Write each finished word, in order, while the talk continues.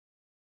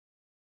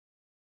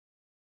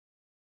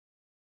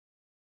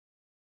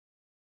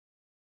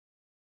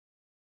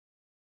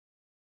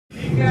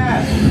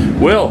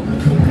Will,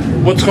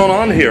 what's going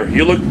on here?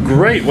 You look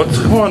great. What's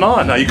going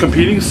on? Are you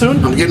competing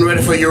soon? I'm getting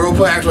ready for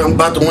Europa. Actually, I'm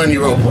about to win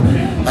Europa.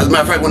 As a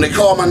matter of fact, when they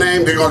call my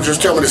name, they're going to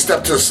just tell me to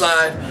step to the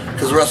side,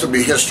 because the rest will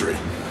be history.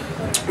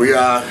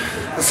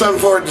 It's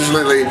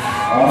unfortunately,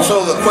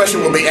 so the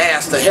question will be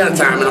asked ahead of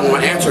time, and I'm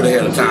going to answer it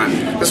ahead of time.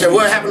 They say,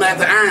 what happened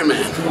after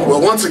Ironman?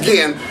 Well, once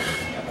again,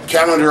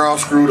 calendar all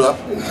screwed up.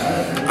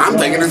 I'm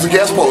thinking it's a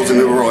guest pose in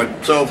the roid.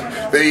 So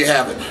there you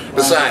have it.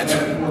 Besides,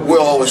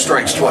 Will always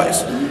strikes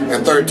twice,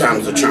 and third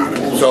time's the charm.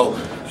 So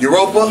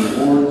Europa,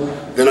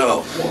 then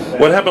O.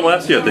 What happened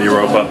last year at the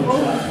Europa?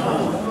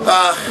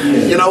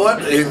 You know what?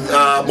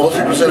 Most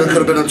people said it could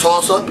have been a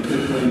toss-up.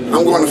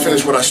 I'm going to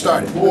finish what I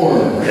started.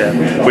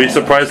 Yeah. Were you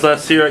surprised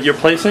last year at your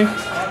placing?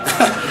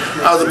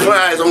 I was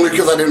surprised only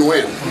because I didn't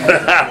win.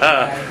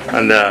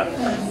 And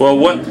well,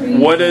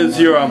 what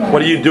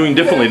are you doing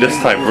differently this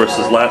time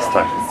versus last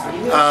time?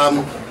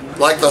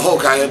 Like the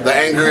Hulk, the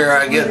angrier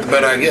I get, the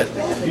better I get.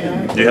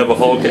 Do you have a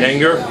Hulk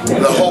anger?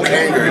 The Hulk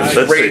anger is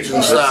rage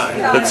inside.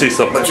 Let's see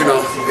something. But you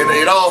know,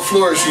 it all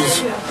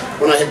flourishes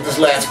when I hit this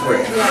last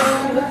break.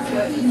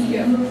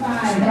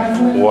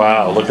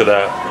 Wow, look at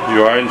that.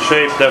 You are in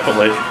shape,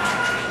 definitely.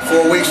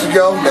 4 weeks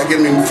ago, that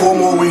gives me 4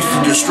 more weeks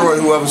to destroy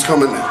whoever's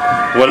coming in.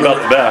 What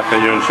about the back? Are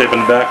you in shape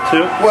in the back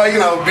too? Well, you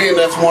know, being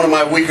that's one of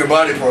my weaker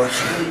body parts.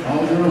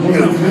 You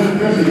know.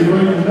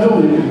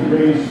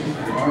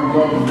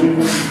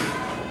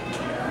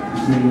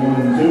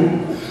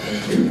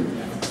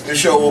 This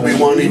show will be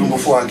won even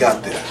before I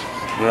got there.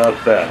 Not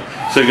bad.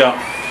 So you got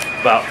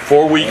about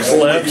 4 weeks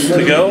left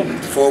to go?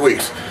 4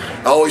 weeks.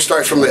 I always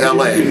start from the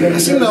LA. I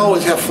seem to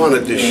always have fun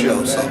at this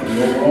show, so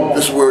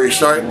this is where we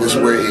start, this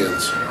is where it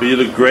ends. But you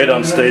look great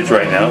on stage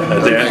right now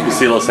at the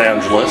Embassy Los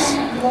Angeles.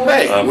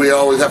 Hey, we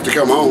always have to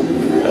come home.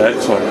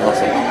 Excellent,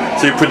 awesome.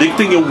 So you're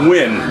predicting a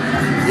win?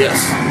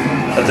 Yes.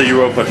 At the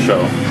Europa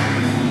show?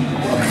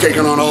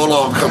 Taking on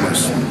all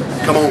comers.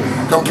 Come on,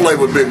 come play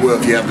with Big Will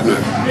if you have to know.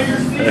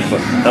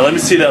 Excellent. Now let me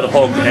see that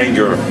Hulk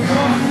anger.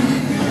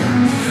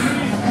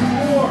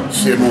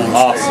 See it more on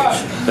Awesome.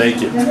 stage.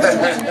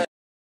 Thank you.